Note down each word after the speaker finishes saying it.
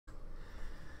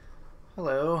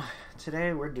Hello,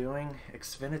 today we're doing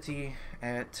Xfinity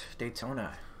at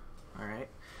Daytona. Alright,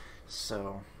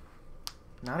 so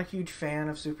not a huge fan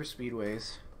of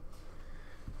Superspeedways,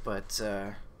 but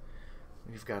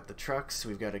we've got the trucks,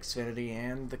 we've got Xfinity,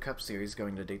 and the Cup Series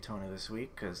going to Daytona this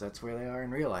week because that's where they are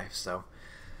in real life, so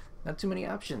not too many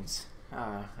options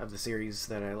of the series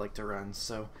that I like to run,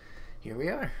 so here we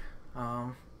are.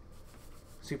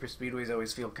 Superspeedways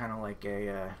always feel kind of like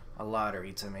a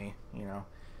lottery to me, you know.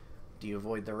 Do you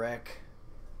avoid the wreck?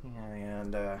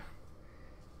 And I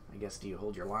guess do you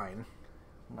hold your line?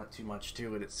 Not too much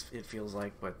to it, it feels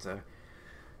like, but I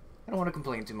don't want to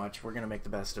complain too much. We're going to make the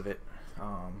best of it.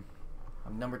 I'm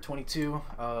number 22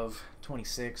 of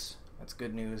 26. That's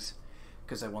good news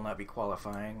because I will not be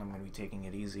qualifying. I'm going to be taking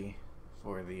it easy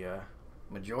for the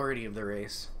majority of the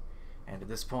race. And at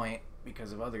this point,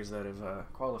 because of others that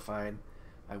have qualified,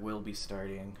 I will be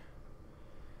starting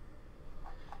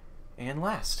and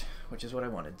last, which is what I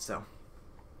wanted. So I'm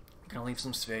gonna leave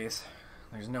some space.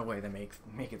 There's no way they make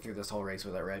it through this whole race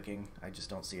without wrecking. I just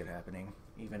don't see it happening,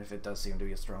 even if it does seem to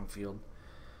be a strong field.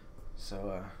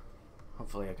 So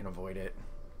hopefully I can avoid it.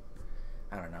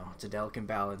 I don't know. It's a delicate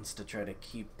balance to try to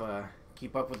keep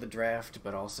up with the draft,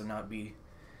 but also not be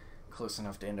close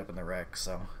enough to end up in the wreck.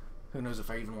 So who knows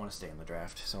if I even want to stay in the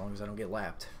draft, so long as I don't get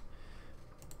lapped.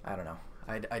 I don't know.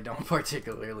 I don't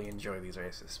particularly enjoy these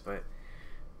races, but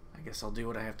I guess I'll do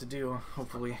what I have to do.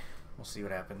 Hopefully, we'll see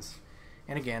what happens.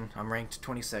 And again, I'm ranked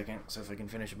 22nd, so if I can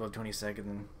finish above 22nd,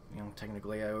 then, you know,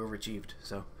 technically I overachieved.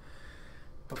 So,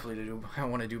 hopefully I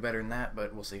want to do better than that,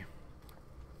 but we'll see.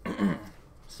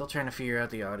 Still trying to figure out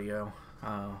the audio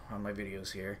on my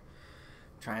videos here.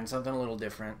 Trying something a little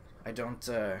different. I don't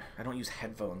use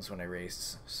headphones when I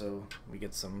race, so we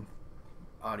get some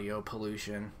audio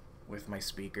pollution with my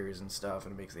speakers and stuff,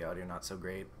 and it makes the audio not so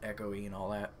great, echoey and all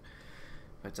that.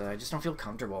 But I just don't feel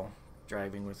comfortable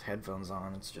driving with headphones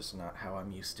on. It's just not how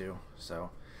I'm used to. So,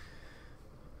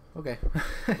 okay.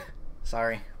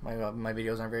 Sorry, my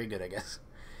videos aren't very good, I guess.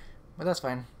 But that's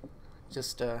fine.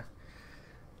 Just I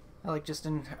like just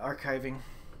archiving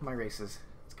my races.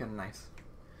 It's kind of nice.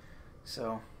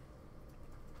 So,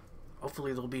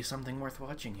 hopefully there'll be something worth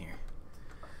watching here.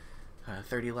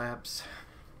 30 laps.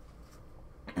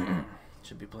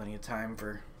 Should be plenty of time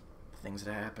for things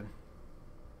to happen.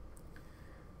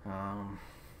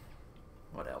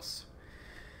 What else?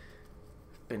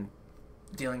 Been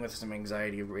dealing with some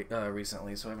anxiety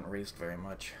recently, so I haven't raced very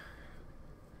much.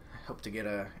 I hope to get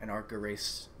an ARCA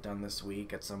race done this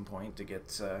week at some point to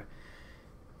get,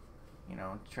 you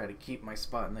know, try to keep my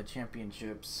spot in the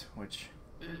championships, which...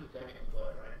 This is the second split,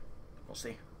 right? We'll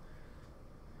see.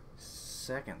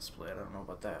 Second split, I don't know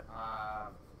about that. I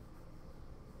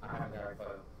haven't got it,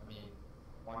 but, I mean,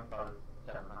 one car is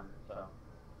 700, so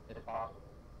it's possible.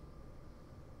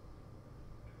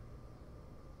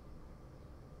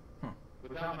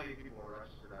 With how many people are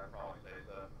registered, I'd probably say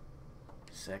so.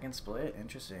 Second split?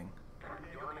 Interesting.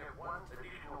 You only have one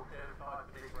additional certified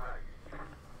big race.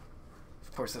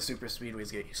 Of course, the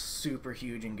Superspeedways get super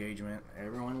huge engagement.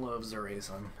 Everyone loves to race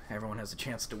them. Everyone has a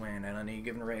chance to win at any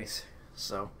given race.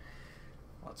 So,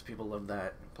 lots of people love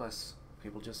that. Plus,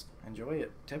 people just enjoy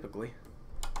it, typically.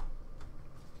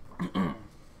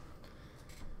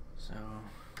 So,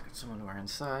 got someone to our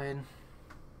inside.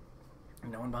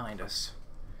 No one behind us.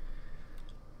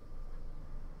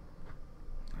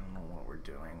 I don't know what we're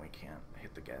doing. We can't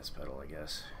hit the gas pedal, I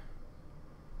guess.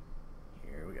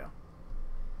 Here we go.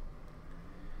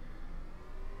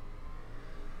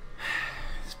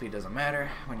 Speed doesn't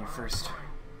matter when you're first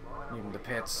leaving the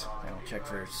pits. They don't check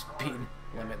for speed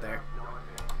limit there.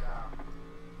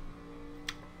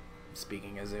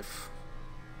 Speaking as if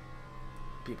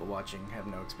people watching have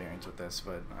no experience with this,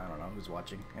 but I don't know who's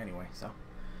watching anyway, so.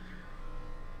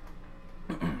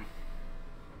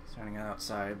 Starting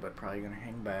outside, but probably gonna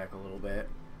hang back a little bit.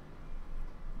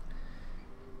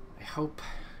 I hope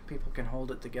people can hold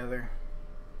it together,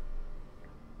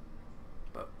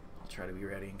 but I'll try to be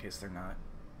ready in case they're not.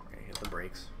 Okay, hit the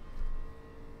brakes.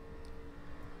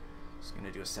 Just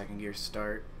gonna do a second gear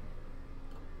start.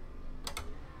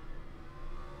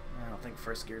 I don't think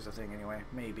first gear's a thing anyway.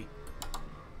 Maybe.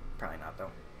 Probably not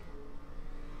though.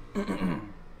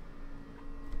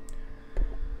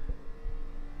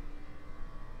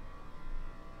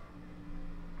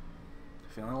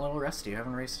 Feeling a little rusty. I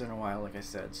haven't raced in a while, like I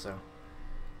said, so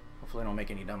hopefully I don't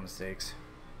make any dumb mistakes.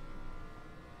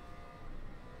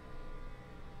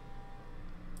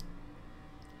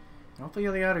 And hopefully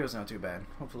the audio's not too bad.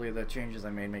 Hopefully the changes I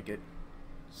made make it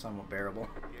somewhat bearable.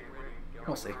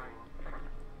 We'll see.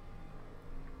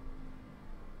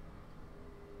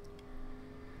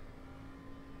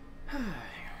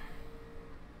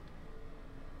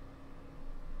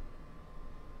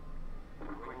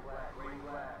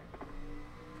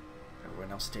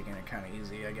 almost taking it kind of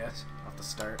easy, I guess, off the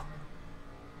start.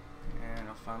 And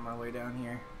I'll find my way down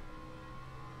here.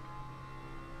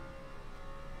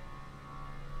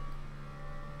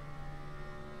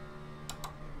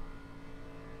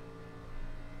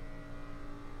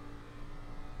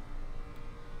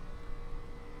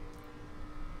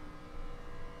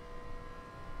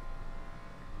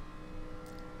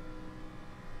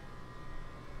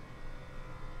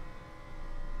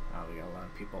 We got a lot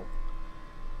of people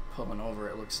pulling over,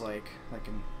 it looks like. That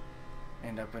can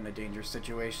end up in a dangerous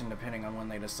situation depending on when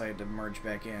they decide to merge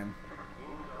back in. Inside.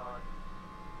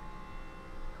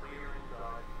 Clear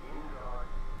inside. Inside.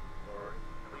 Or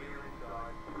clear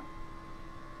inside.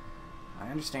 I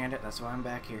understand it, that's why I'm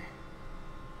back here.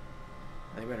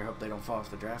 They better hope they don't fall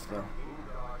off the draft, though.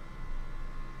 Inside.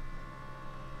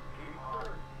 Keep hard.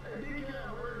 Hey, you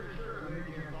can't wear your shirt. I know you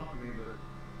can't talk to me,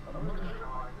 but I'm looking at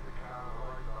Inside to the car on the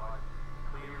right side.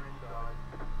 Clear inside.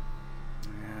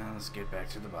 Yeah, let's get back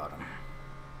to the bottom.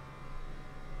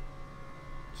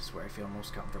 Just where I feel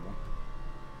most comfortable.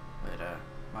 But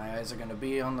my eyes are gonna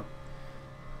be on the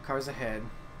cars ahead,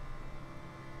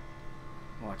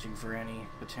 watching for any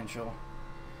potential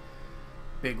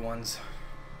big ones,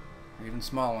 or even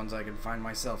small ones I could find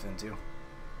myself into.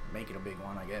 Make it a big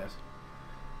one, I guess.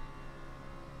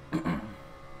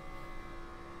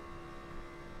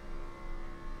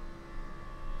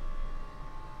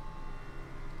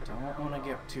 Don't want to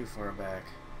get too far back.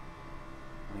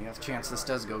 When you have a chance this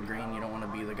does go green, you don't want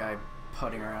to be the guy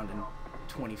putting around in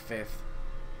 25th,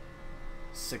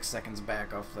 6 seconds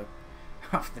back off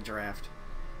the draft.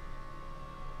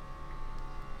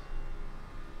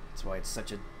 That's why it's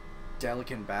such a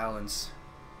delicate balance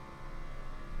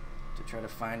to try to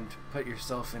put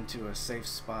yourself into a safe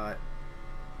spot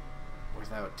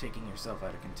without taking yourself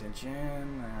out of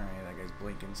contention. Alright, that guy's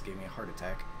blinking, gave me a heart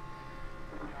attack.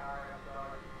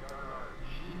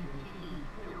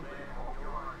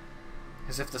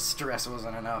 As if the stress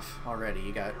wasn't enough already,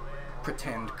 you got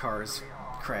pretend cars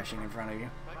crashing in front of you.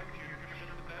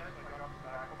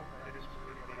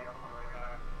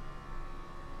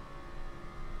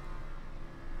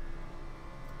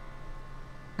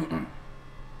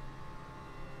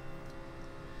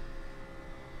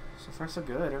 So far so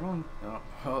good. Everyone...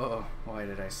 Oh, why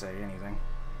did I say anything?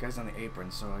 Guy's on the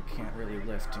apron, so I can't really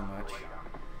lift too much.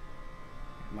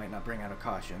 Might not bring out a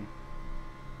caution.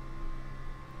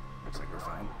 Looks like we're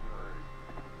fine.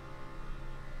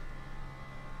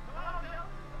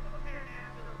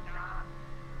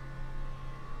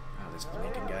 Oh, this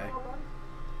blinking guy.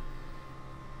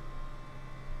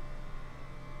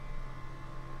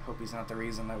 Hope he's not the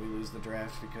reason that we lose the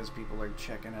draft because people are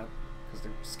checking up because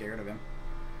they're scared of him.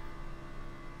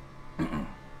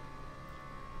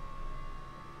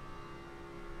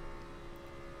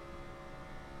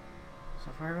 So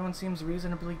far everyone seems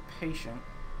reasonably patient.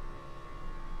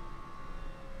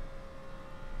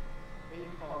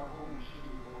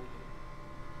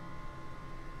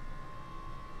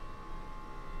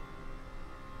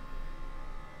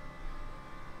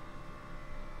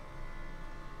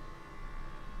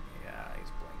 Yeah, he's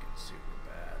blinking super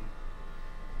bad.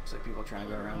 Looks like people trying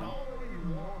to go around him.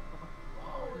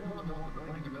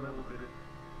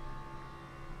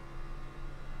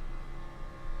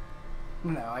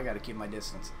 No, I gotta keep my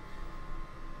distance.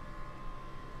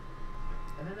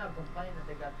 And then they'll complain that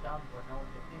they got jumped when no one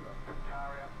can see them.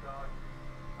 Car outside.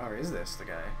 Or is this the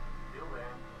guy? Still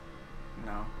there.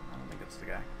 No, I don't think it's the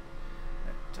guy.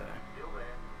 Still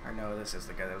there. Or no, this is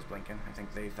the guy that was blinking. I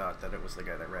think they thought that it was the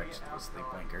guy that wrecked. It was the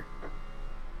blinker.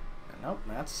 Nope,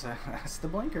 that's the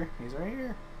blinker. He's right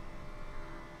here.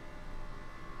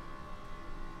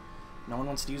 No one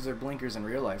wants to use their blinkers in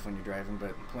real life when you're driving,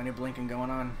 but plenty of blinking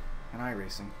going on in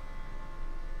iRacing.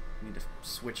 You need to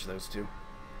switch those two.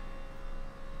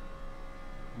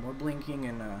 More blinking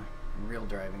in real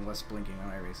driving, less blinking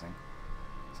on iRacing.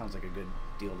 Sounds like a good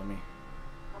deal to me.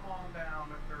 Come on down,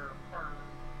 Mr. Fern.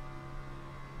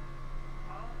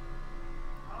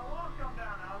 I won't come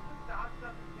down. I'll just dodge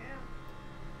stuff again.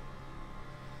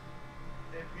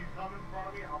 If you come in front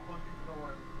of me, I'll push you to the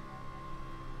left.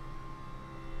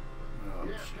 Oh,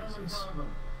 Yeah, come in Jesus. front of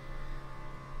them.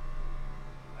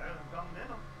 There's something in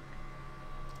them.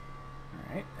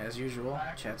 Alright, as usual,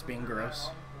 chat's being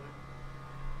gross.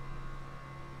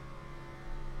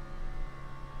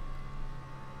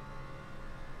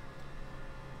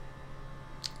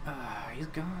 He's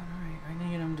gone. Alright, I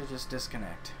need him to just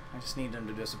disconnect. I just need him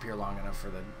to disappear long enough for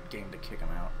the game to kick him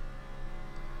out.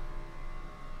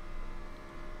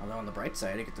 Although on the bright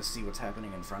side, I get to see what's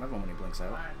happening in front of him when he blinks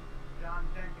out. Fine. John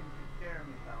Jenkins, you scare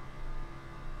me, pal.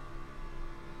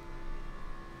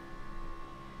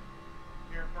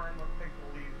 Here, Fern, let's take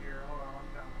the lead.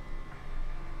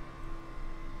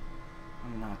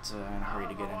 I'm not in a hurry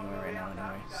to get anywhere right now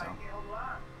anyway, so.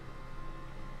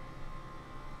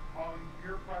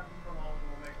 Your presence alone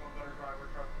will make one better driver,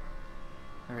 trust me.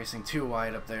 They're racing too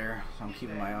wide up there, so I'm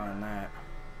keeping my eye on that.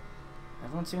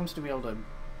 Everyone seems to be able to... The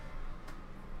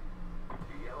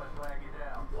yellow flag is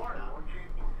out. Launch it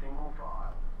in single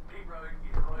file. Pit road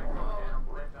is closed down.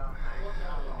 Left arm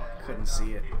tank. Couldn't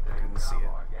see it. Couldn't see it.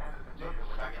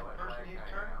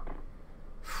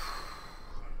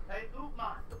 Hey, oop,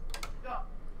 man. Stop.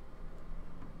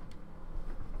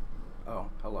 Oh,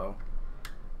 hello.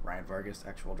 Ryan Vargas,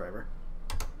 actual driver.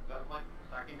 Is that like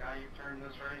the second guy you've turned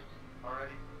this race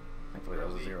already? Thankfully that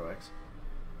was a 0x.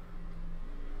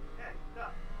 Hey,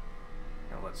 stop.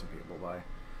 Gotta let some people by.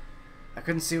 I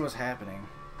couldn't see what was happening.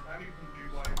 I need some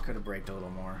I juice. could have braked a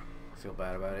little more. I feel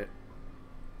bad about it.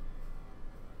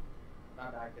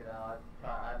 Not I could, I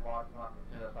logged him up as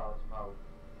soon as I saw the smoke.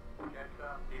 Catch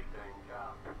up, 15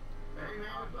 car. 13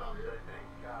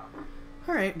 car.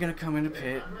 Alright, gonna come into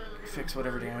pit, fix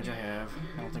whatever damage I have.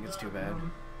 I don't think it's too bad.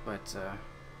 But, I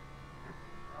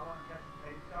want to catch the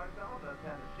pace car zone. That's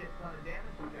had a shit ton of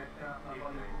damage. Catch up, 15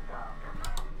 car.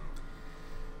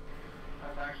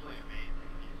 That's actually amazing.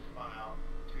 He spun out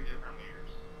 2 different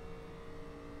meters.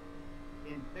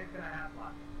 In 6.5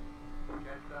 laps.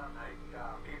 Catch up, 8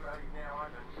 car. Pit road is now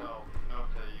open. So,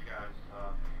 note to you guys,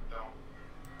 don't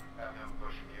have him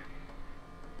pushing you.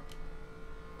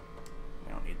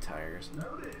 we don't need tires.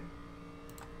 Noted.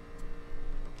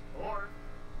 Or,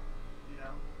 you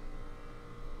know,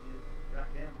 you just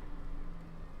wreck him.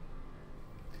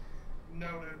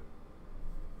 Noted.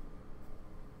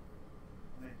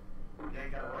 I mean, you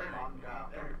ain't gotta worry about him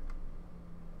out there.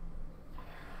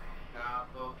 Nah,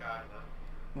 those guys,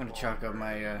 I'm gonna chalk up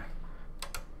my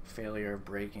failure of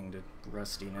braking to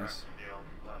rustiness. deal,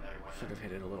 letting everyone Should have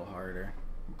hit it a little harder.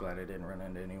 I'm glad I didn't run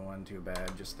into anyone too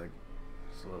bad. Just a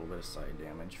little bit of side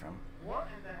damage from What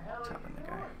in the hell topping are the you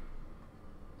guy.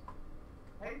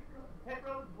 doing? Hey, head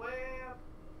road's way up.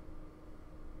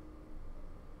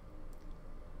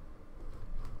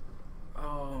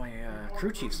 Oh, my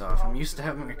crew chief's off. I'm used to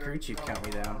having a crew chief count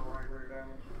me down.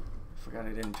 Forgot I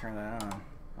didn't turn that on.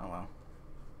 Oh well.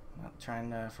 Not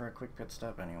trying for a quick pit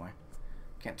stop anyway.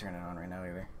 Can't turn it on right now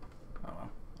either. Oh well.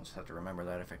 I'll just have to remember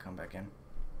that if I come back in.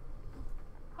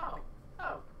 Oh,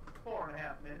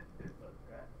 4.5 minutes. This looks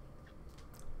right.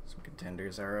 Some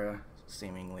contenders are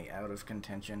seemingly out of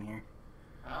contention here.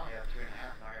 I only have 2.5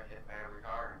 and I got hit by every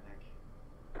car, I think.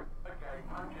 Okay,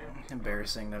 punch it.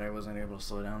 Embarrassing that I wasn't able to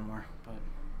slow down more, but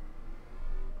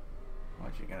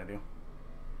what you gonna do?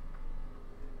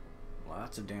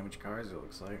 Lots of damaged cars, it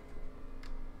looks like.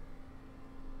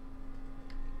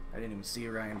 I didn't even see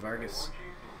Ryan Vargas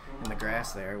in the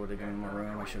grass there. Would have given more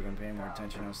room. I should have been paying more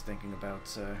attention. I was thinking about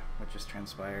what just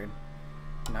transpired.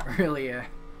 Not really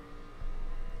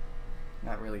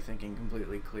thinking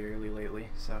completely clearly lately,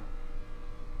 so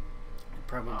it'd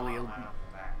probably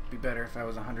be better if I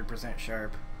was 100%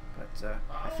 sharp, but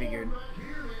I figured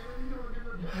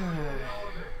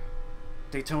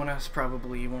Daytona is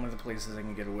probably one of the places I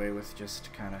can get away with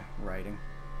just kind of riding.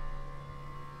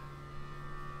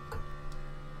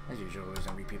 As usual, there's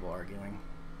gonna be people arguing.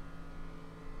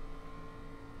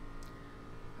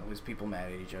 Always people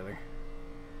mad at each other.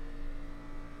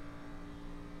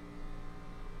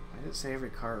 Why did it say every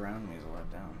car around me is a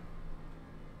lap down?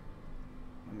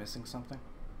 Am I missing something?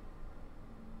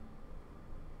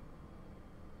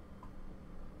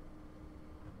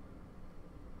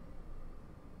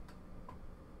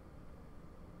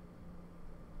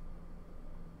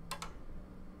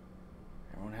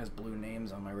 Everyone has blue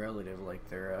names on my relative like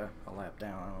they're a lap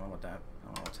down. I don't know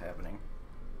what's happening.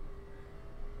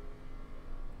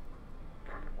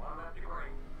 One left to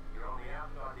green. You're on the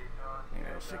outside this time. Maybe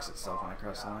it'll fix itself when I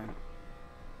cross the line.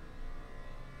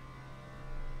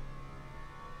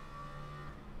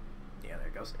 Yeah, there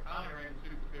it goes. I only ran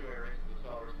Superspeedway races as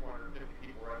well. There's 450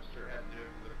 people registered, had to do it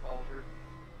for their culture.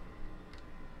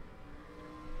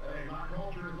 Hey, my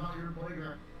culture is not your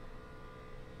playground.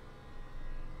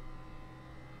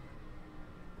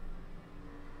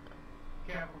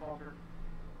 Capital culture.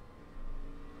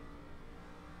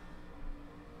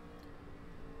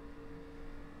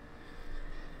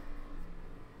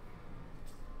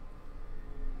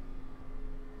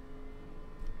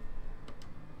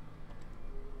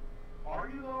 Are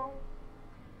you though?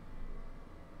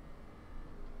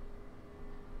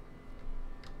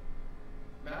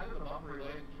 Imagine the bumper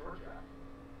relays in short track.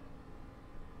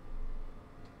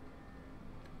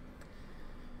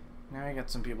 Now I got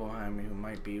some people behind me who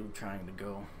might be trying to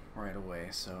go right away,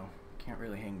 so can't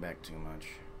really hang back too much.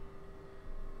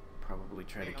 Probably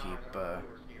try to keep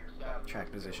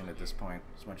track position at this point,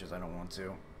 as much as I don't want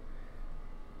to.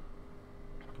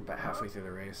 About halfway through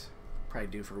the race. Probably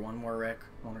due for one more wreck,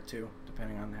 one or two,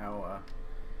 depending on how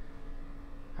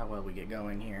well we get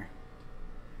going here.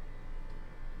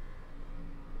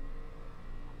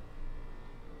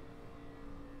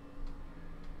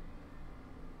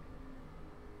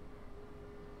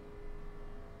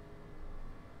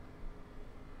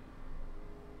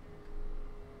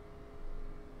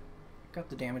 Got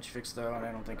the damage fixed though, and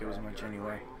I don't think it was much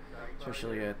anyway.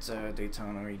 Especially at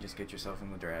Daytona, where you just get yourself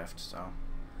in the draft, so.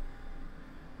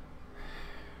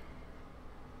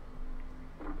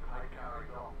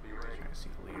 Trying to see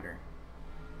the leader.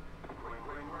 Going.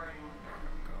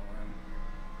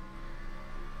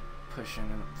 Pushing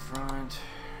in front.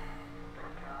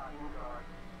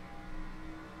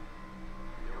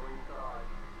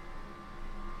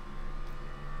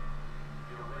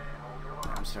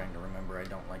 I'm starting to remember I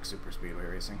don't like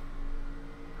Superspeedway racing.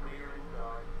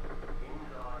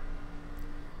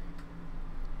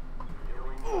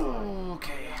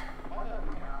 Okay.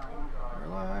 We're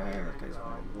alive. That guy's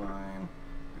on the line.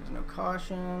 There's no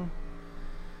caution.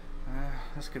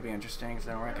 This could be interesting if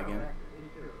they don't wreck again.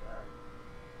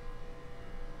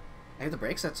 I hit the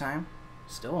brakes that time.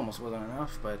 Still almost wasn't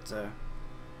enough, but didn't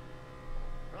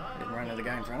run into the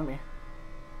guy in front of me.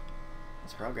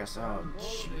 That's progress. Oh,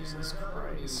 Jesus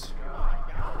Christ.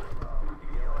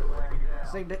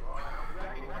 Saved it.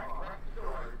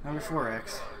 Number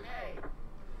 4X.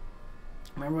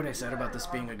 Remember what I said about this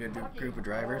being a good group of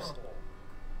drivers?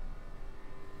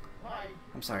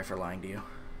 I'm sorry for lying to you.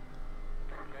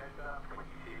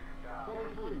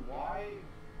 Why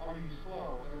are you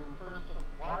slow? And first,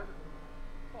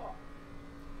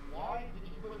 why did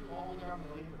you put it all the way down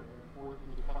the lane for me and force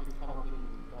me to fucking come up in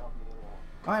and stop me at all?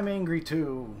 I'm angry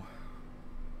too.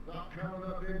 Stop coming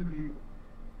up into me.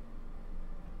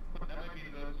 That might be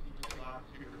the most interesting last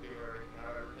super theory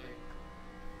I've ever seen.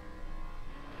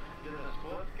 Did the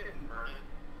splits get inverted?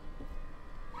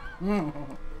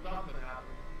 Something happened.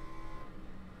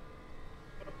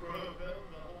 Bro, that was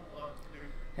the whole lot,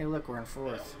 dude. Hey, look, we're in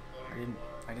 4th.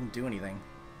 I didn't do anything.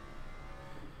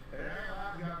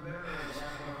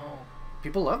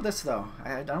 People love this though.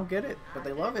 I don't get it, but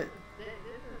they love it.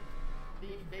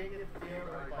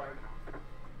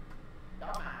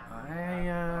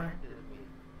 I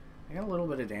got a little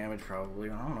bit of damage probably.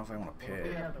 I don't know if I want to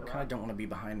pit. I kind of don't want to be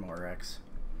behind more wrecks.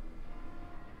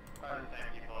 I'll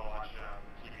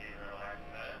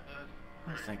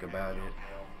think about it.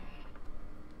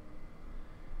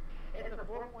 It's a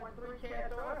 4.3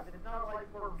 KSOF. It's not like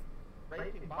we're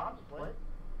racing bomb split.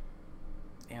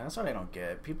 Yeah, that's what I don't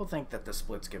get. People think that the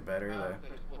splits get better the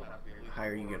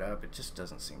higher you get up. It just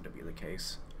doesn't seem to be the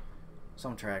case.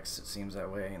 Some tracks it seems that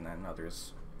way, and then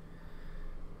others,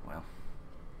 well,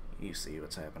 you see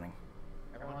what's happening.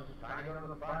 Everyone's just trying to go to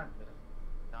the front, but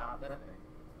not listening.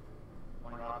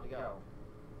 One round to go.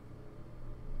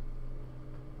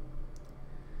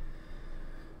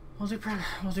 We'll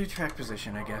do track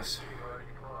position, I guess.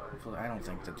 Hopefully, I don't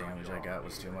think the damage I got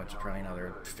was too much. Probably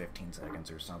another 15 seconds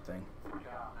or something.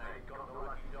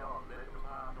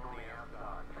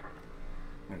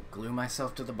 I'm gonna glue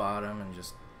myself to the bottom and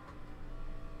just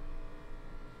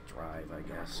drive, I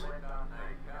guess.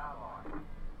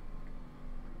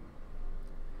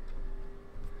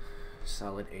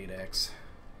 Solid 8X.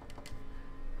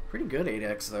 Pretty good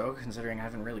 8X though, considering I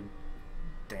haven't really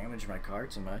damaged my car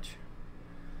too much.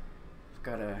 I've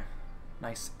got a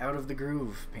nice Out of the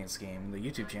Groove paint scheme, the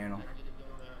YouTube channel.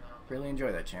 Really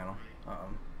enjoy that channel.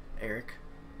 Eric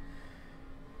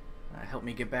helped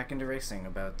me get back into racing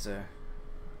about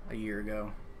a year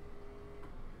ago.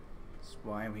 That's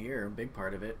why I'm here, a big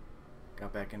part of it.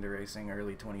 Got back into racing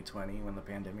early 2020 when the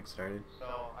pandemic started. So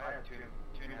I have two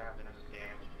and a half minutes of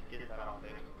damage. Get that on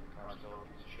there. The car's still a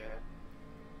piece of shit.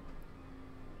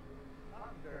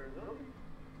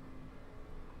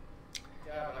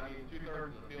 Yeah, but I mean, 2/3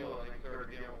 of the field, I think, third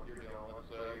dealing what you're dealing with,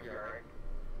 so you're alright.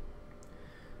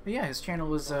 But yeah, his channel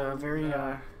was very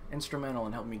instrumental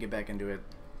in helping me get back into it.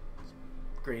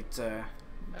 Great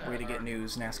way to get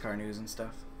news, NASCAR news and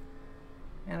stuff.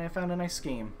 And I found a nice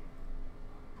scheme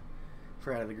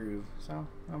for Out of the Groove, so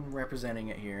I'm representing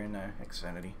it here in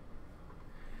Xfinity.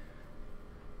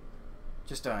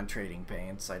 Just on trading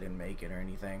paints, I didn't make it or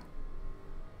anything.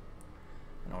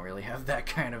 I don't really have that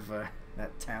kind of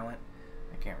that talent.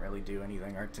 I can't really do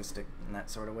anything artistic in that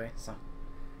sort of way, so.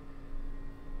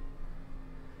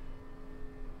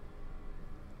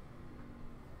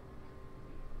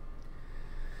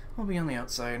 I'll be on the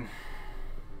outside.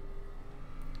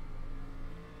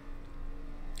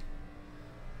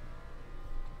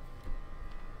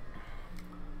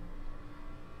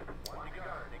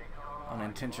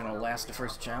 intentional last to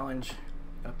first challenge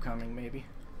upcoming, maybe.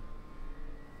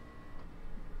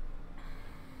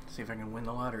 See if I can win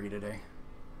the lottery today.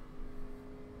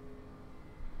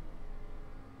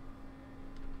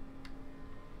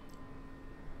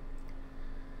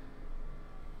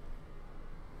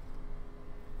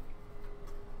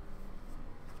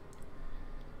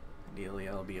 Ideally,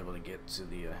 I'll be able to get to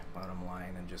the bottom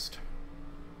line and just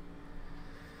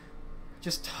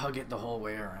hug it the whole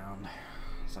way around.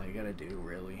 That's all you gotta do,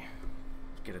 really.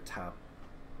 Get a top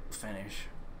finish.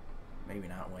 Maybe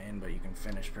not win, but you can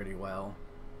finish pretty well.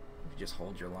 You just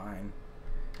hold your line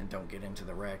and don't get into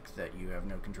the wreck that you have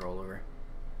no control over.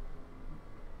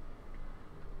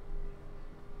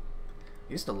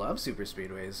 I used to love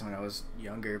Superspeedways when I was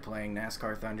younger, playing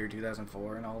NASCAR Thunder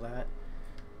 2004 and all that.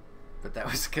 But that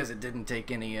was because it didn't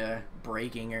take any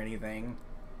braking or anything.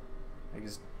 I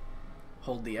just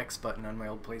hold the X button on my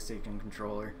old PlayStation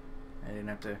controller. I didn't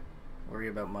have to worry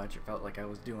about much. It felt like I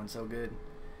was doing so good.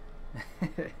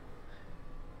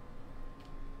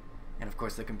 And of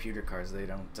course the computer cars, they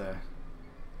don't,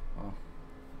 well,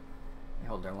 they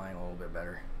hold their line a little bit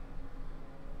better.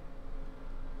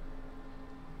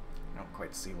 I don't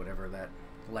quite see whatever that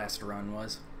last run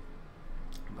was.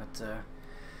 But,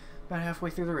 about halfway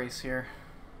through the race here.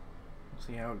 We'll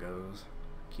see how it goes.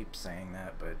 I keep saying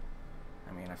that, but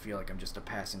I mean, I feel like I'm just a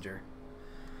passenger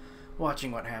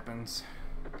watching what happens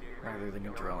rather than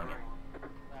controlling it.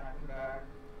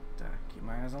 But, keep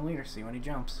my eyes on the leader, see when he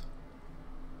jumps.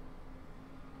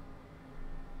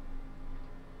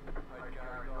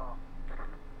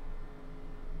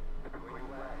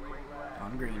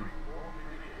 On green.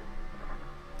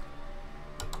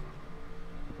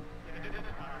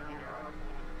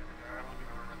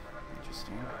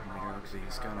 Interesting. Leader looks like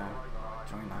he's gonna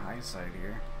join the high side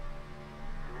here.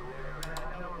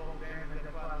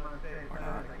 Or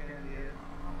not.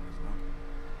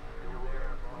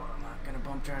 I'm not gonna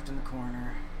bump draft in the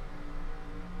corner.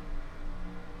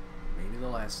 Maybe the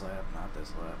last lap, not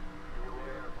this lap.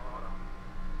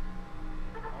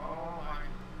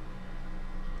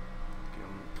 Give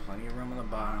him plenty of room on the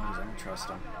bottom because I don't trust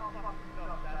him.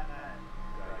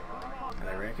 Are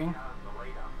they wrecking?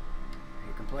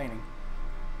 You're complaining.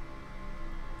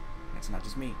 It's not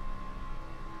just me.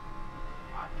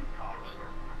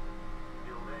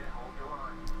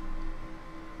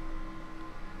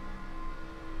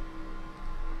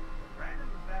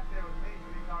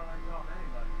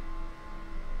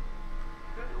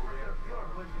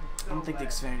 I don't think the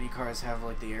Xfinity cars have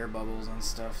like the air bubbles and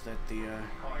stuff that the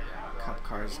Cup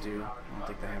cars do. I don't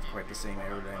think they have quite the same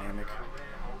aerodynamic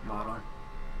model.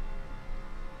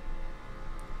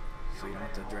 So you don't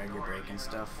have to drag your brake and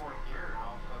stuff.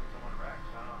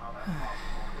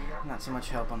 Not so much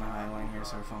help on the high line here,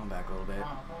 so we're falling back a little bit.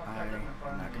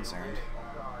 I'm not concerned.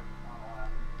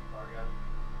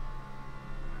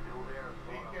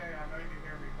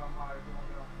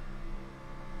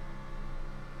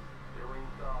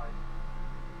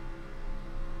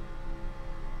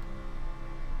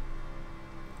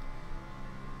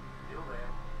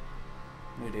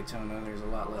 New Daytona, there's a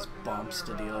lot less bumps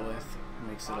to deal with. It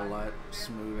makes it a lot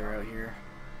smoother out here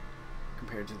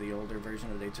compared to the older version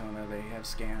of Daytona. They have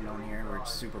scanned on here where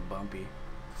it's super bumpy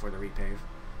before the repave.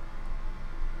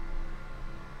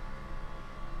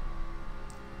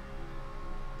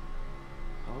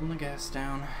 Holding the gas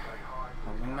down,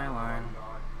 holding my line.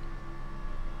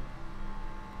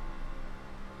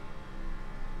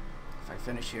 If I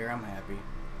finish here, I'm happy.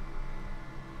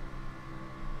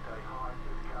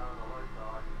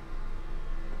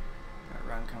 Got a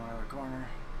run coming out of the corner.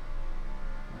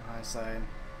 On the high side.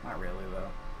 Not really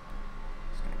though.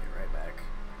 Just gonna get right back.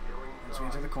 Once we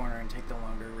enter the corner and take the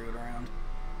longer route around.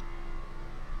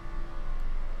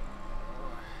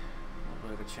 A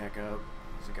little bit of a check up.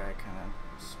 There's a guy kind of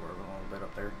swerving a little bit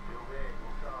up there.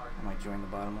 I might join the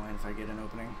bottom line if I get an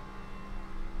opening.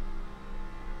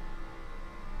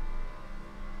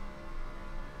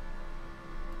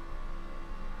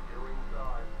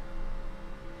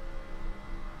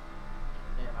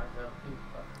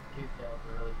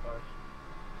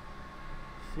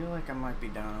 I feel like I might be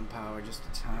down on power just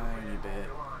a tiny bit,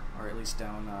 or at least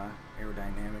down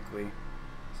aerodynamically.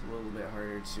 It's a little bit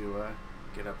harder to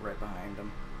get up right behind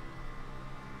them.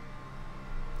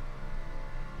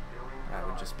 I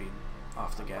would just be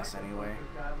off the gas anyway.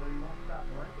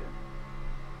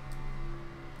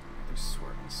 They're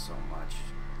swerving so much.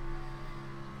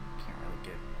 Can't really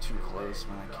get too close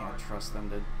when I can't trust them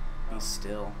to be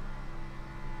still.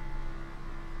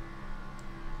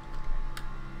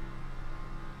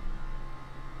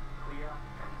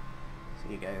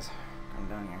 See you guys. Come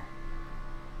down here.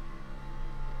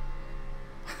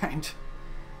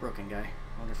 Broken guy.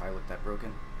 I wonder if I look that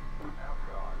broken.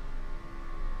 Outside.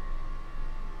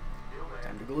 Still there.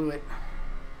 Time to glue it.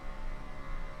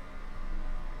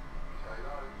 Stay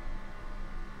low.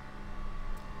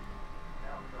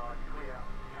 Outside, clear.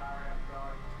 Car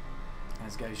outside.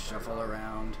 As guys shuffle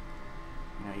around,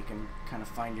 you know, you can kind of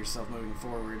find yourself moving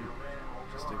forward. Still there.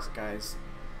 Just Hold as on. guys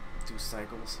do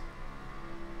cycles.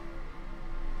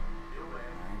 Still there.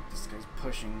 Alright, this guy's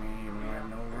pushing me, even though I have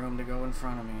no room to go in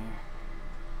front of me.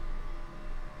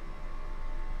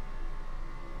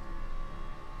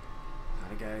 A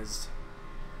lot of guys,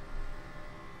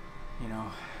 you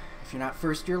know, if you're not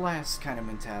first, you're last kind of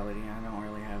mentality. I don't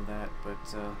really have that, but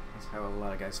that's how a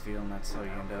lot of guys feel, and that's how you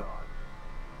end up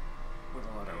with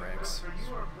a lot of wrecks.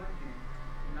 You are blinking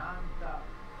non-stop.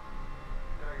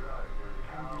 Stay low. There's a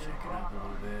car. Check it up a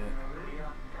little bit. Clear.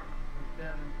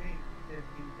 17, 15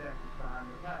 seconds behind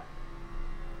the pack.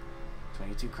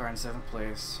 22 car in 7th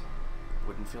place.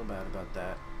 Wouldn't feel bad about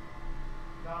that.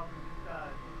 Dolphin just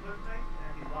flip me,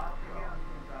 and he lost again.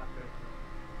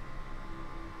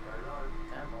 Stay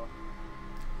low.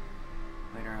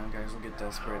 Later on, guys will get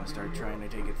desperate and start trying to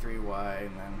take it 3 wide,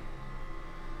 and then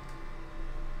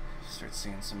start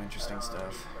seeing some interesting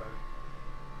stuff.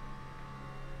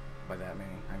 By that I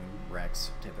mean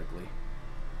wrecks, typically.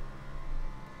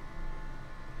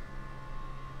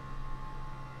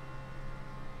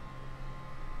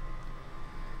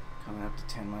 Coming up to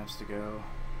 10 laps to go.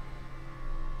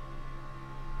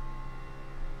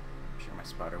 I'm sure my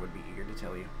spotter would be eager to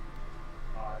tell you.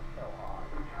 Oh, it's so hard.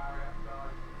 Car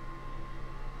outside.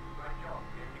 Great job.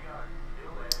 Good to go.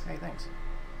 Still there. Hey, thanks.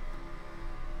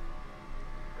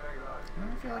 Stay low.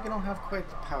 I feel like I don't have quite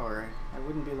the power. I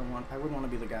wouldn't be the one. I wouldn't want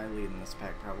to be the guy leading this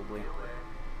pack, probably. Still there.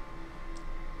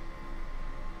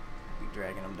 Be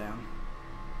dragging them down.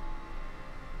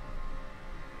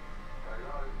 Stay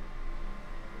low.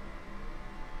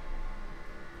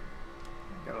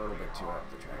 Got a little bit too out of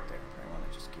the track there. I want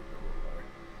to just keep it a little lower.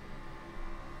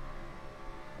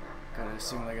 Gotta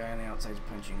assume the guy on the outside's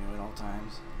punching you at all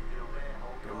times. Still there.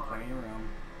 Hold Give him on. plenty of room.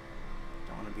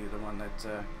 Don't want to be the one that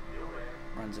Still there.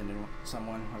 runs into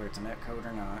someone, whether it's a net code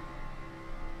or not.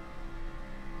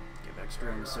 Give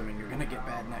extra room, assuming you're gonna get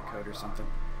bad net code or something.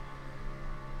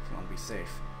 If you want to be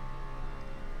safe.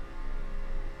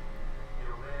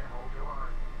 Still there. Hold your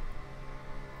line.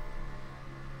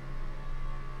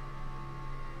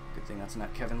 Good thing that's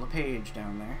not Kevin LePage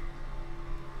down there.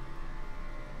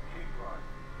 Keep right.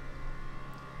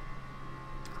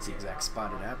 It's the exact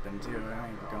spot it happened too. I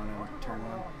ain't going into turn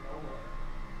 1.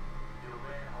 Still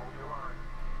there. Hold your line.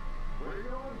 Where are you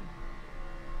going?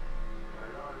 Stay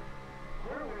low.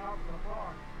 Clearly out the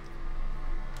front.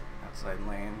 Outside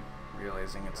lane,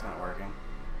 realizing it's not working.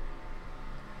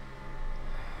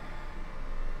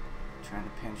 Trying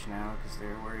to pinch now because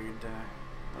they're worried about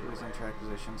losing track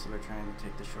position, so they're trying to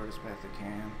take the shortest path they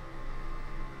can.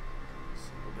 It's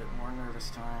a little bit more nervous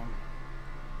time.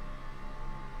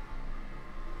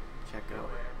 Check Still out.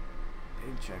 there.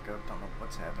 Big checkup, don't know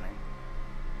what's happening.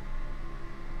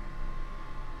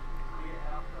 Clear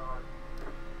outside.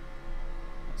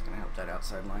 That's gonna help that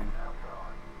outside line.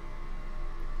 Outside.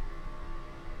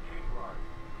 Keep right.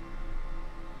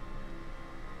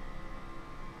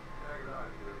 Stay low.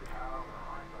 There's a car on the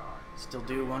high side. Still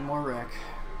do one more wreck.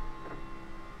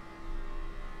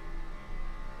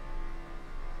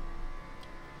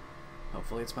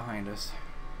 Hopefully it's behind us.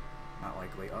 Not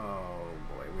likely. Oh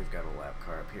boy, we've got a lap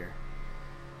car up here.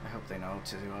 I hope they know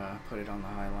to put it on the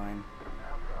high line.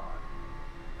 Outside.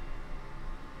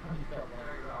 Stay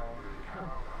low. There's a car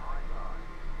on the high side.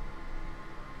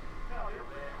 Still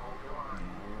there. Hold your line.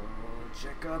 Oh,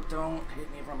 check up, don't hit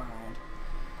me from behind.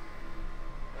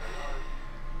 Stay low.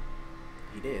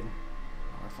 He did.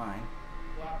 We're fine.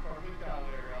 Lap car, please got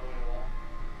later, out of the wall.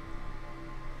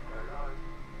 Stay low.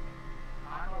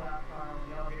 I'm a lap car,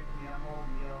 when y'all get to me, I'm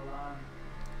holding the yellow line.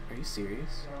 Are you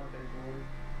serious? So they board.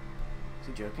 Is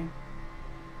he joking?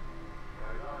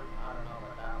 Stay low. I don't know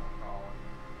what that one's calling.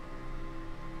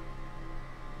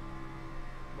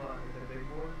 But is it a big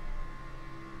board?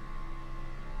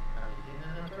 Are you getting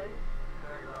in that race?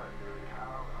 Stay low. There's a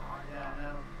car on the high Yeah, I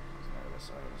side. know. He's nervous,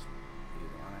 so I was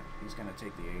easy on it. He's gonna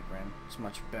take the apron. It's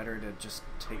much better to just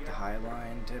take the high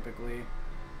line typically.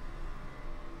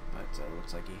 But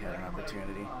looks like he had an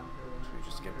opportunity. So we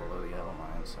just get below the yellow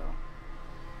line, so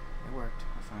it worked.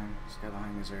 We're fine. This guy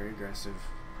behind me is very aggressive.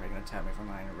 Probably gonna tap me from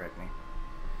behind and wreck me.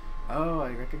 Oh,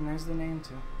 I recognize the name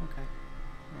too. Okay.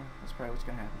 Yeah, that's probably what's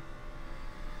gonna happen.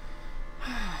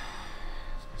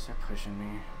 He's gonna start pushing me.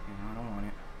 You know, I don't want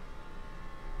it.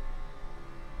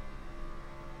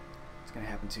 It's gonna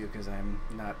happen too because I'm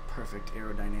not perfect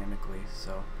aerodynamically,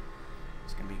 so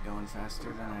It's gonna be going faster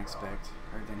than I expect,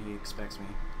 or than he expects me.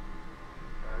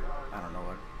 I don't know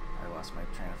what, I lost my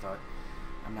train of thought.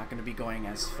 I'm not gonna be going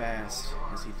as fast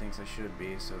as he thinks I should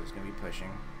be, so he's gonna be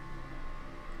pushing.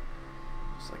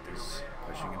 Just like there's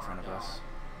pushing in front of us.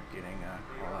 We're getting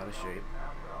all out of shape.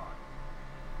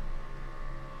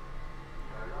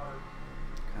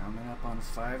 Coming up on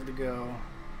 5 to go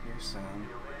here soon.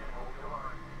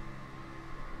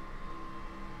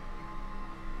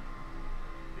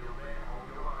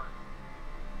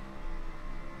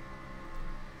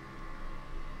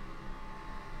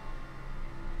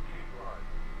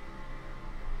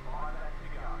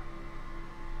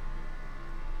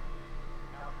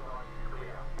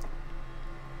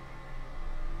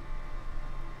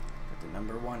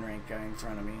 Number 1 ranked guy in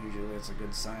front of me. Usually it's a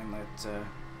good sign that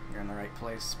you're in the right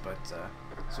place, but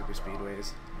Superspeedways, I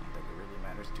don't think it really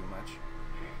matters too much.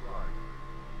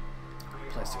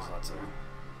 Plus there's lots of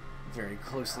very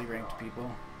closely ranked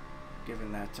people,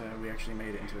 given that we actually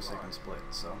made it into a second split,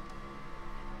 so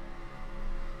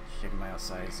checking my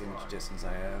outside, see how much distance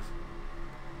I have.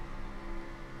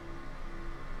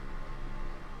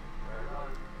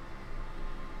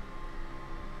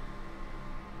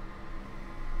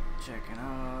 Checking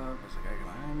up. There's a guy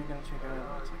behind me gonna check it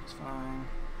out. Looks like it's fine.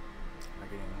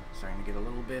 Starting to get a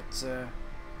little bit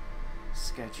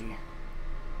sketchy.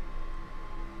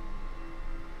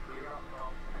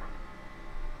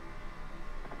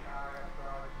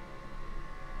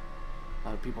 A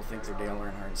lot of people think they're Dale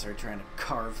Earnhardt and start trying to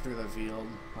carve through the field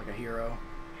like a hero.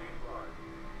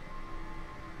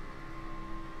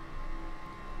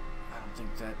 I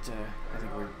think that, I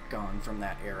think we're gone from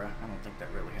that era. I don't think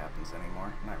that really happens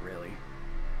anymore. Not really.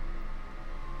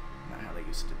 Not how they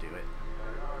used to do it.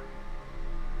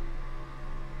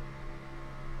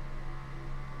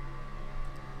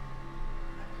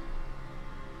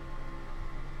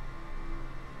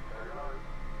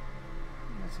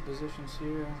 Got some positions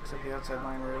here. Looks like the outside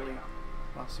line really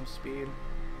lost some speed.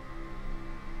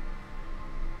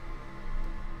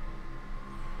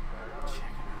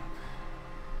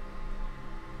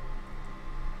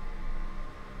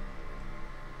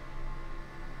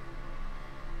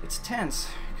 It's tense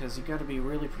because you got to be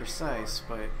really precise,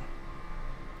 but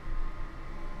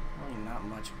really not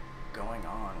much going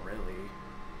on, really.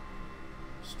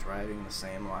 Just driving the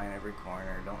same line every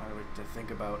corner. Don't really have to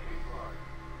think about,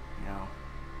 you know,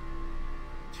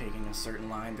 taking a certain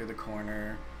line through the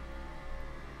corner.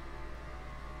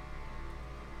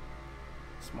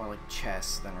 It's more like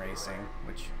chess than racing,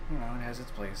 which, you know, it has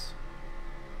its place.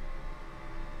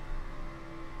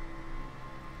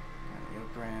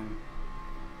 Got the Oprah.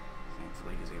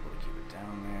 Thankfully he's able to keep it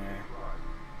down there.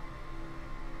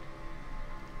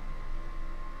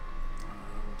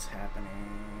 What's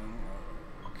happening?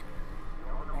 Okay.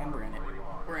 And we're in it.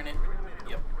 We're in it.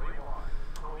 Yep.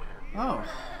 Oh,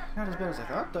 not as bad as I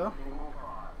thought, though.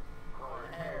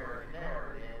 There it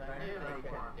is. I knew they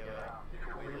couldn't do it.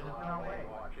 There's no way.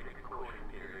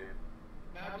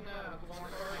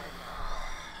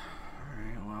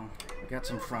 Alright, well, we got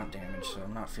some front damage, so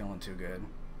I'm not feeling too good.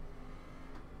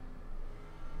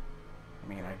 I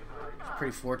mean, I'm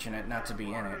pretty fortunate not to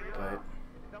be in it, but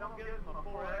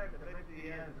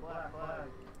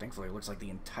thankfully it looks like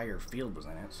the entire field was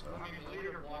in it, so.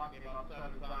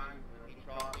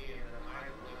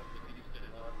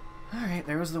 Alright,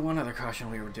 there was the one other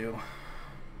caution we were due.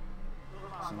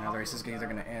 So now the race is either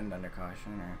going to end under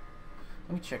caution, or...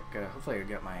 Let me check, hopefully I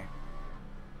got my...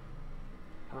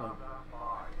 Hello.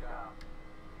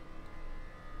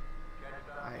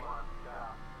 Hi.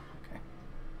 Okay.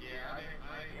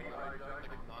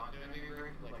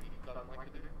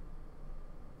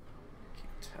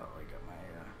 Can't tell, I got my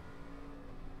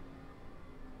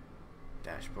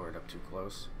dashboard up too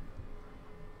close.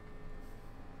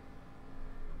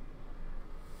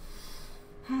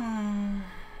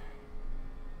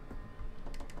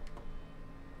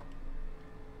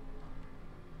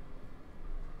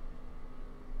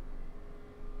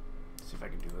 See if I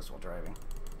can do this while driving.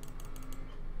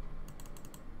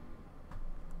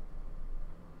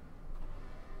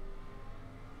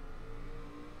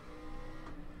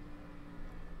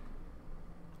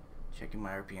 Checking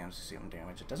my RPMs to see if I'm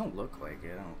damaged. It doesn't look like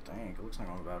it, I don't think. It looks like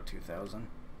I'm about 2,000. Looks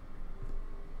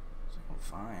like I'm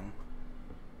fine.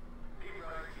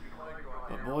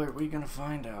 But boy, are we gonna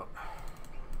find out.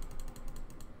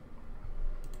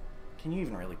 Can you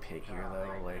even really pit here,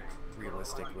 though? Like,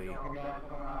 realistically. About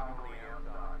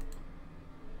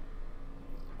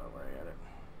where I had it.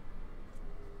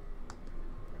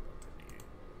 About 58.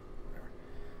 Whatever.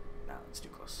 Nah, that's too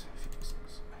close.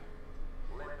 56.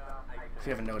 If you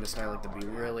haven't noticed, I like to be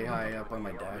really high up on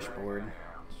my dashboard.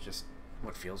 It's just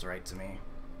what feels right to me.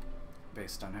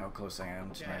 based on how close I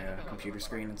am to my computer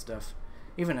screen and stuff.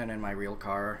 Even in my real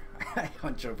car, I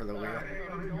hunch over the wheel.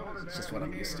 It's just what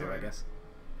I'm used to, I guess.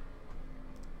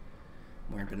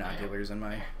 I'm wearing binoculars in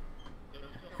my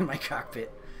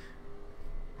cockpit.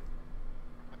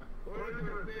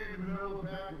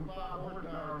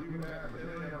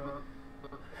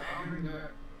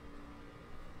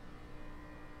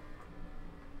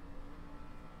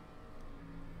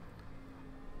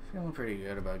 Feeling pretty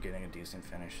good about getting a decent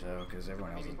finish though, because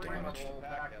everyone else is damaged.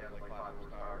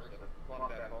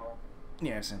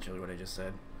 Yeah, essentially what I just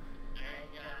said.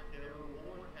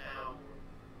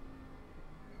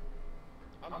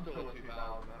 I'm still at 2,000. I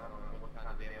don't know what kind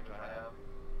of damage I have.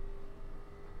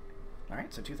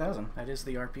 Alright, so 2,000. That is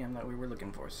the RPM that we were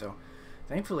looking for. So,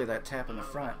 thankfully that tap in the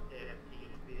front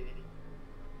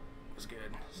was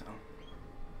good. So,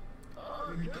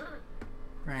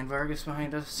 Ryan Vargas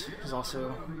behind us is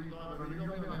also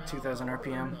 2,000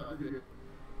 RPM.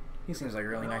 He seems like a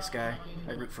really nice guy.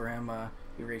 I root for him.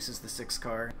 He races the 6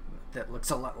 car that looks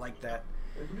a lot like that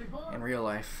in real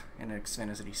life in the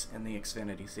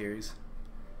Xfinity series.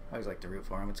 I always like to root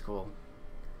for him. It's cool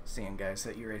seeing guys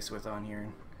that you race with on here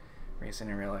and racing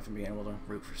in real life and being able to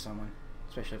root for someone,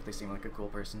 especially if they seem like a cool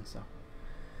person. So,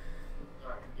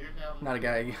 not a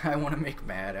guy I want to make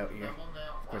mad out here.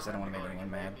 Of course, I don't want to make anyone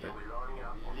mad, but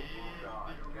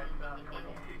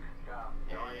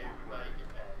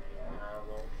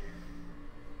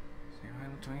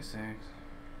 26.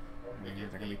 They're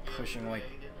gonna be pushing like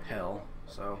hell,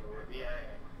 so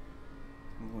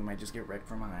we might just get wrecked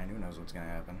from behind. Who knows what's gonna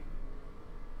happen?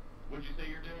 What'd you say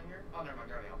you're doing here? Oh, never mind.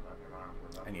 You're already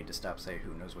outside. I need to stop saying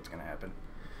who knows what's gonna happen.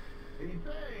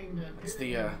 That's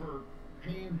the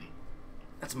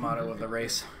that's the motto of the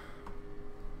race.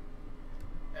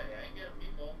 Hey, I ain't getting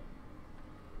people.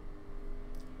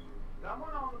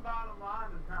 Someone on the bottom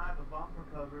line does not have a bumper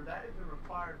cover. That is a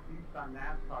required piece by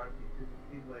NASCAR if you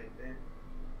Superspeedway event.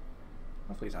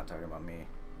 Hopefully he's not talking about me.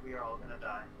 We are all gonna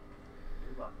die.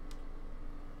 Good luck.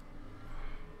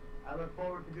 I look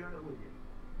forward to doing it with you.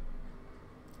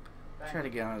 Try to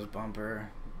get on his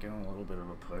bumper, give him a little bit of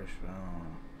a push, but I don't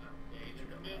know.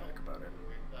 Think about it.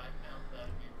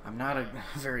 I'm not a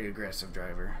very aggressive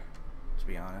driver, to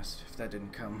be honest, if that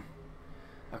didn't come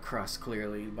across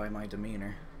clearly by my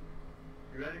demeanor.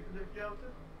 You ready for this,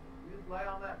 Joseph? You just lay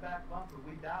on that back bumper.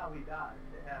 We die, we die.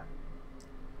 It happens.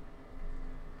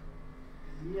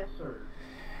 Yes, sir.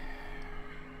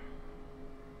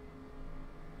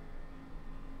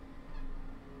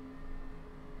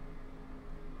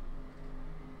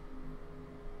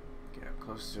 Get up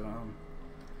close to him.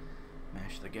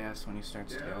 Mash the gas when he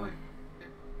starts to go.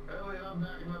 Ellie, I'm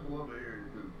backing up a little bit here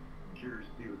because I'm curious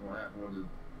to see what's going to happen when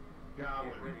the guy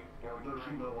with the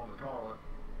female on the car.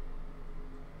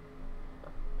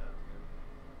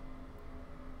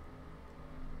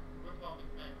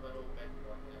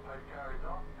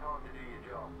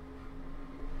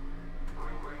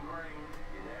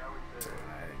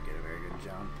 I didn't get a very good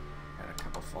jump. Had a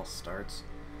couple false starts.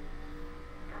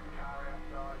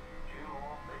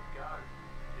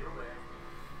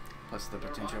 Plus the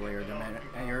potential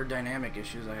aerodynamic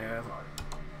issues I have.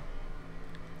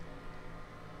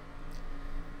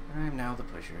 I'm now the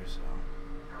pusher, so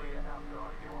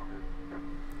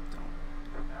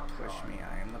don't push me.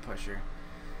 I am the pusher.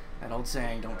 That old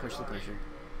saying, don't push the pusher.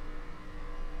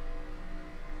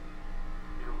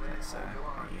 That's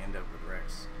how you end up with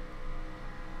wrecks.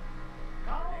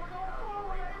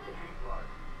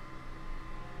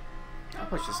 I'll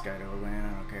push this guy to a win,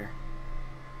 I don't care.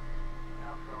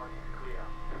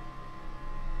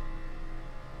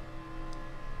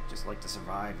 Just like to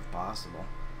survive if possible.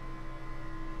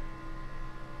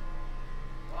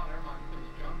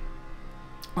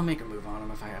 I'll make a move on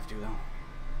him if I have to, though.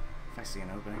 If I see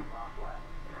an opening.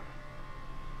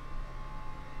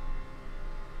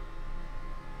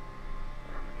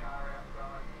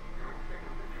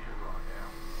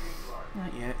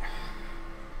 Not yet.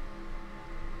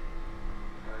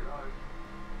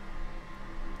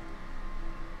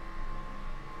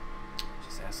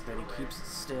 Just ask that he keeps it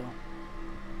still. Alright,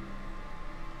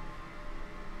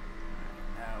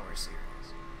 now we're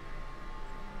serious.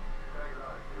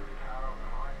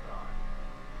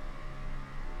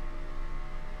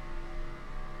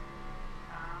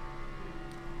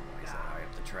 Why is that high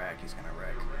up the track? He's gonna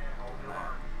wreck.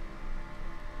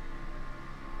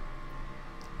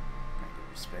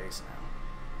 Space now.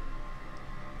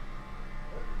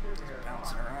 Just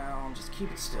bouncing around. Just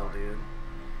keep it still, dude.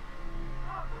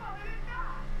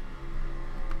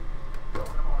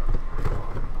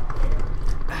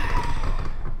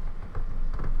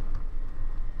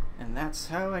 And that's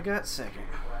how I got second.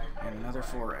 And another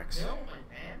 4X.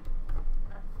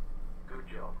 Good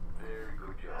job. Very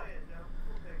good job.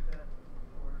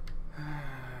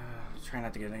 Try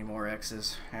not to get any more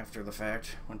X's after the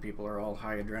fact when people are all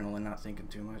high adrenaline, not thinking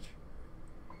too much.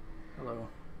 Hello.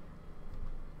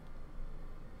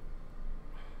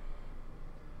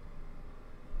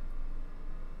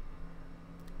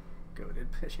 Goated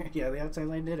pitcher. Yeah, the outside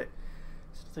lane did it.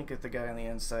 Still think if the guy on the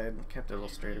inside kept it a little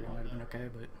straighter, it might have been okay,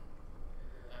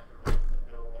 but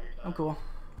I'm cool.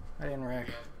 I didn't wreck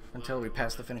until we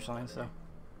passed the finish line, so.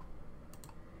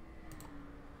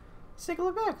 Let's take a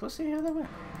look back. Let's see how that went.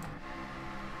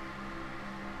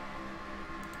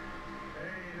 Hey,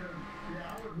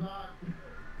 yeah, I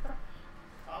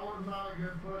was not a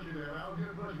good pusher there. I was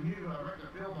good pushing you. I wrecked the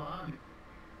field behind you.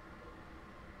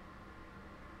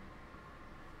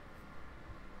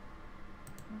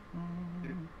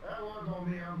 That was on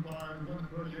me, I'm sorry. I was going to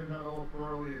push in that little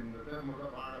swirly and the thing was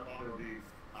up high enough on the deep.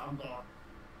 I'm sorry.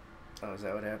 Oh, is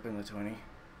that what happened? The 20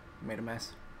 made a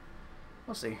mess?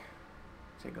 We'll see.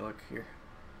 Take a look here.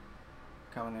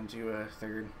 Coming into a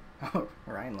third. Oh,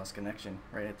 Ryan lost connection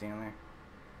right at the end there.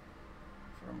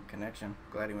 From connection.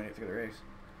 Glad he made it through the race.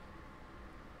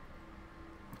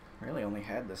 Really only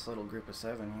had this little group of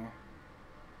 7 here.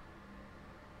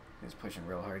 He's pushing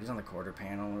real hard. He's on the quarter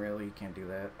panel, really. You can't do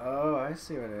that. Oh, I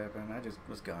see what happened. I just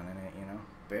was gunning it, you know.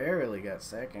 Barely got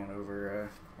second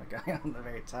over a guy on the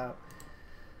very top.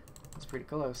 That's pretty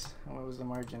close. What was the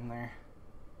margin there?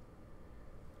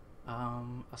 A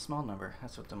small number.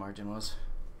 That's what the margin was.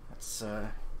 That's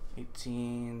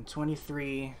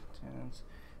 1823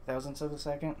 thousandths of a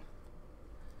second.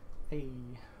 Hey.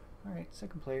 Alright,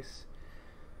 second place.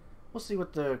 We'll see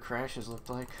what the crashes looked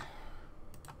like.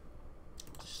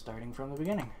 Just starting from the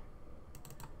beginning.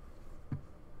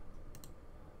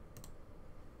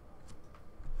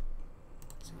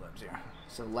 Let's see lap 0.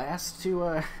 So last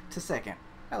to second.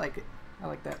 I like it. I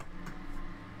like that.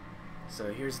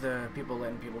 So here's the people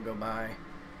letting people go by.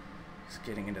 Just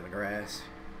getting into the grass.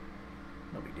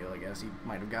 No big deal, I guess. He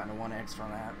might have gotten a 1X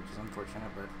from that, which is unfortunate,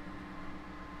 but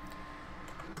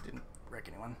didn't wreck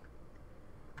anyone.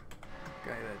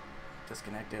 Guy that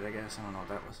disconnected, I guess. I don't know what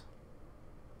that was.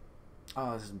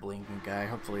 Oh, this is a blinking guy.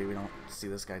 Hopefully we don't see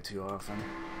this guy too often.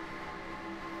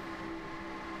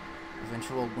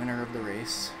 Eventual winner of the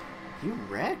race. He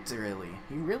wrecked early.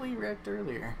 He really wrecked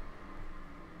earlier.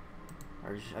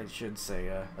 Or I should say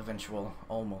eventual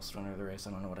almost winner of the race.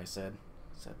 I don't know what I said.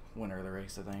 I said winner of the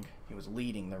race, I think. He was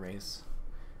leading the race.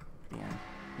 Yeah,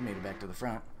 he made it back to the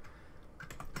front.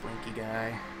 Blinky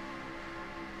guy.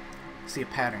 See a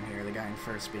pattern here, the guy in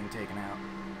first being taken out.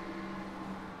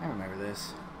 I remember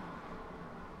this.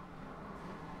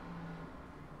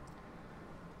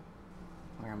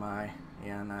 Where am I?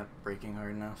 Yeah, not braking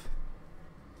hard enough.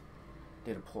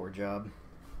 Did a poor job.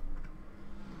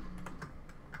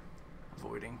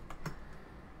 Avoiding.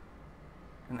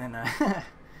 And then,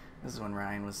 this is when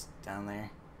Ryan was down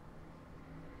there.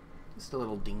 Just a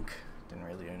little dink. Didn't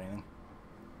really do anything.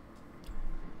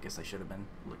 Guess I should have been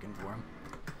looking for him.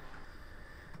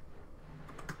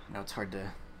 I know it's hard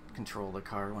to control the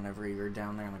car whenever you're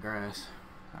down there in the grass.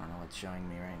 I don't know what's showing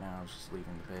me right now. I was just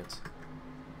leaving the pits.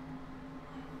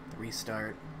 The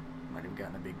restart. Might have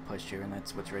gotten a big push here, and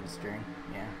that's what's registering.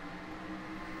 Yeah.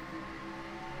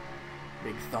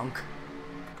 Big thunk.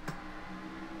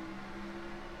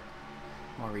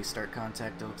 More restart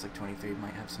contact. It looks like 23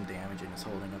 might have some damage and is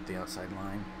holding up the outside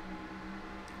line.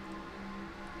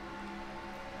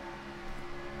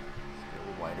 Let's get a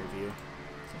little wider view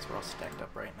since we're all stacked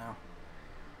up right now.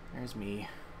 There's me.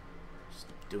 Just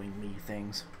doing me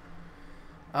things.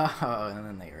 Oh, and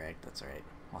then they wrecked. That's alright.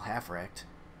 Well, half wrecked.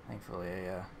 Thankfully,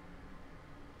 I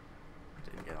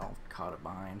didn't get all caught up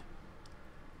behind.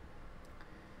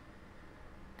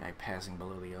 Guy passing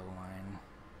below the yellow line,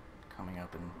 coming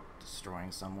up and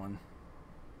destroying someone.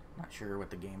 Not sure what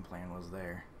the game plan was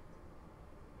there.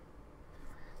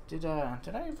 Did I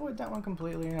avoid that one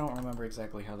completely? I don't remember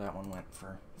exactly how that one went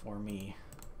for me.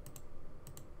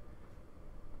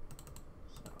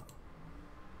 So,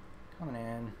 coming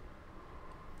in.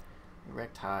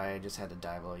 Wrecked high, just had to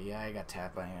dive low. Yeah, I got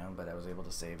tapped by him, but I was able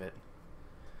to save it.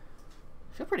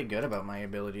 I feel pretty good about my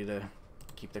ability to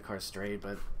keep the car straight,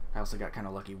 but I also got kind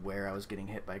of lucky where I was getting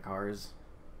hit by cars.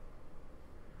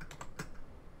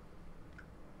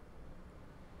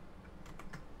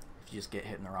 If you just get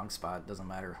hit in the wrong spot, it doesn't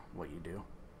matter what you do.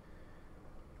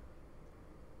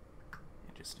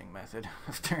 Interesting method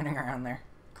of turning around there,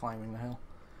 climbing the hill.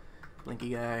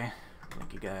 Blinky guy,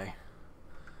 blinky guy.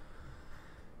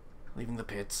 Leaving the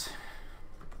pits.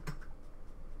 A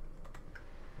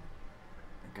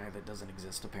guy that doesn't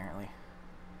exist, apparently.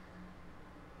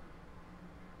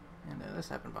 And this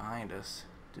happened behind us.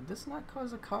 Did this not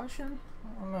cause a caution?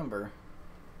 I don't remember.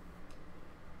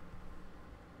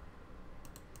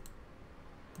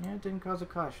 Yeah, it didn't cause a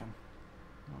caution.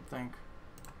 I don't think.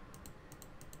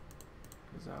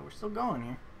 Because we're still going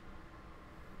here.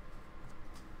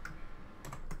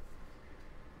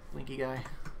 Blinky guy.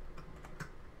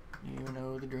 You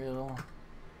know the drill.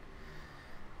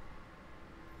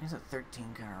 He's at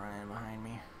 13 kind of running behind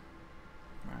me.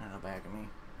 Running in the back of me.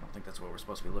 I don't think that's what we're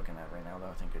supposed to be looking at right now, though.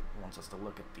 I think it wants us to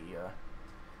look at the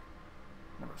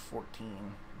number 14. I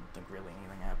don't think really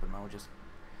anything happened, though. Just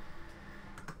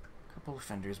a couple of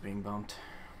fenders being bumped.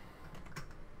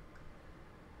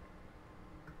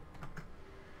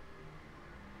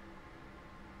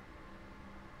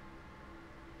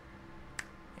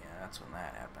 Yeah, that's when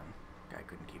that happened. Guy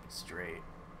couldn't keep it straight.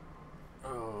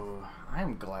 Oh,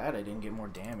 I'm glad I didn't get more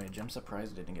damage. I'm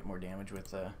surprised I didn't get more damage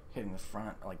with hitting the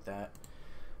front like that.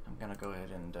 I'm gonna go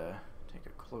ahead and take a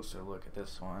closer look at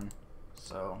this one.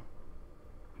 So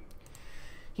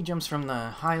he jumps from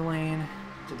the high lane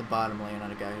to the bottom lane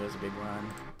on a guy who has a big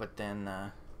run, but then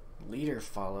leader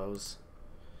follows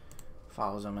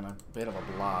him in a bit of a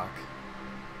block.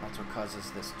 That's what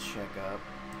causes this check up,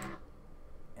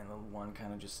 and the one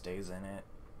kind of just stays in it.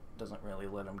 Doesn't really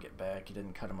let him get back. He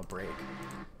didn't cut him a break,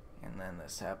 and then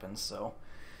this happens. So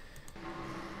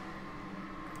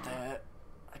that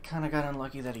I kind of got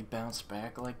unlucky that he bounced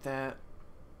back like that,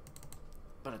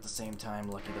 but at the same time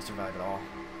lucky to survive it all.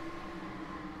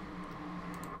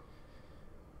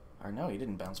 Or no, he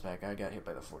didn't bounce back. I got hit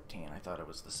by the 14. I thought it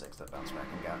was the 6 that bounced back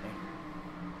and got me.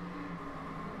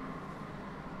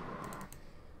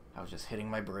 I was just hitting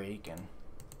my brake and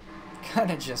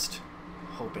kind of just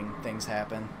hoping things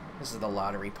happen. This is the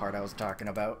lottery part I was talking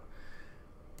about.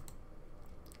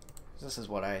 This is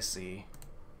what I see.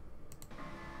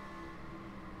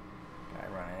 Guy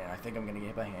running in. I think I'm gonna get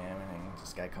hit by him, and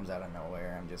this guy comes out of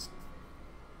nowhere. I'm just,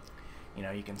 you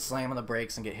know, you can slam on the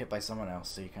brakes and get hit by someone else,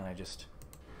 so you kind of just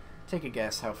take a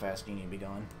guess how fast you need to be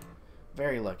going.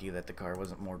 Very lucky that the car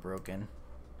wasn't more broken.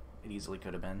 It easily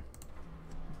could have been.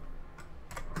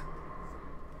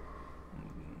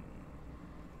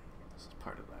 This is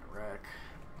part of that wreck.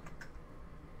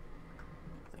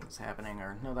 Things happening,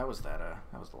 or no, that was the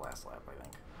last lap, I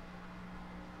think.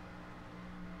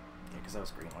 Yeah, because that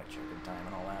was green light checkered time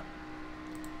and all that.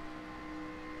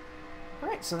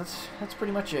 Alright, so that's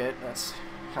pretty much it. That's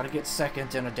how to get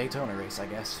second in a Daytona race, I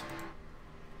guess.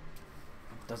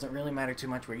 Doesn't really matter too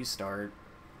much where you start.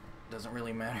 Doesn't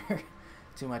really matter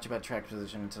too much about track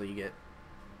position until you get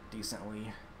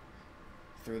decently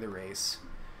through the race.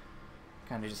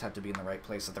 Kind of just have to be in the right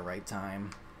place at the right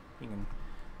time. You can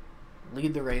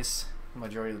lead the race the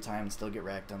majority of the time and still get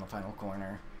wrecked on the final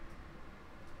corner.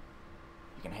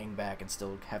 You can hang back and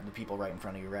still have the people right in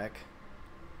front of you wreck.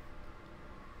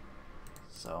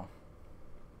 So,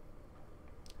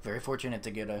 very fortunate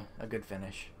to get a good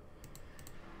finish,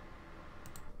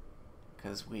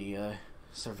 because we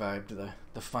survived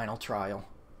the final trial,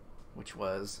 which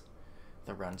was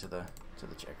the run to the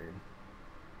checkered,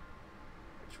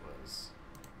 which was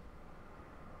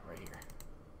right here.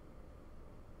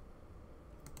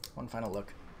 One final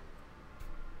look.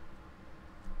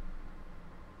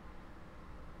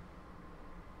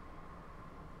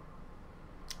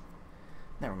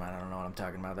 Never mind, I don't know what I'm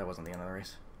talking about. That wasn't the end of the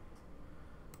race.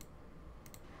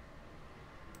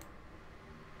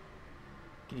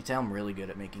 Can you tell I'm really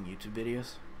good at making YouTube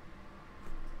videos?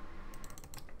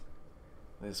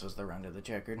 This was the run to the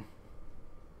checkered.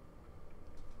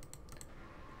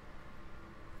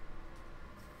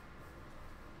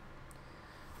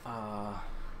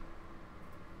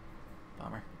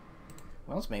 Bummer.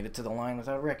 Well, it's made it to the line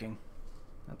without wrecking.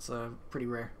 That's pretty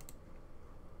rare.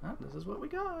 Oh, this is what we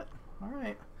got.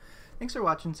 Alright. Thanks for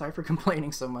watching. Sorry for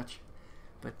complaining so much.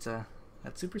 But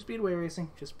that's Superspeedway racing.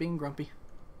 Just being grumpy.